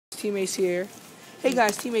Team Ace here. Hey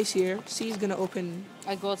guys, Team Ace here. C's gonna open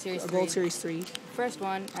A Gold Series a 3. Gold Series 3. First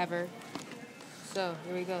one ever. So,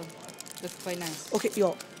 here we go. Let's play nice. Okay,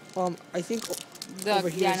 yo, I think over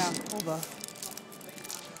here. Yeah, no. Over.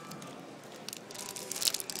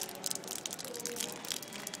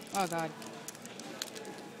 Oh, God.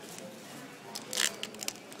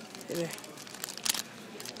 There.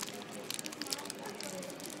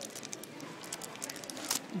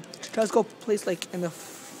 Let's go place like in the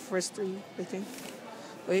first 3, I think.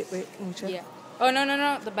 Wait, let me check. Yeah. Oh,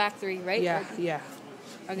 no. The back 3, right? Yeah, yeah.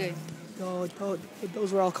 Okay. No,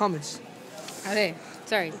 those were all comments. Okay.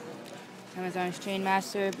 Sorry. Amazon's Chain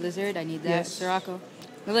Master, Blizzard. I need that. Yes. Sirocco.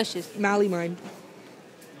 Malicious. Mally mine.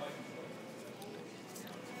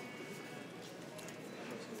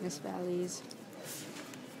 Miss Valleys.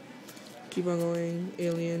 Keep on going.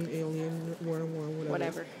 Alien, war, whatever.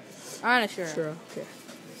 Whatever. Unsure. Sure. Okay.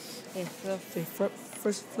 Okay, so Okay.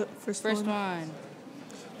 First first one. one.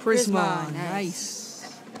 Prisma. Nice.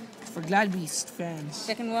 Nice. For Glad Beast fans.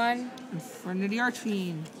 Second one. Inferno the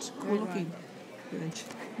Archfiend. Cool Third looking.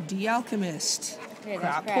 The Alchemist. Okay, that's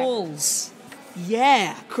Crap crap. pulls.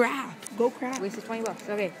 Yeah, crap. Go crap. Wasted $20.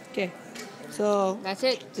 Okay. Okay. So, That's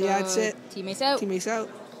it. So, yeah, that's it. Teammates out. Teammates out.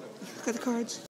 Look at the cards.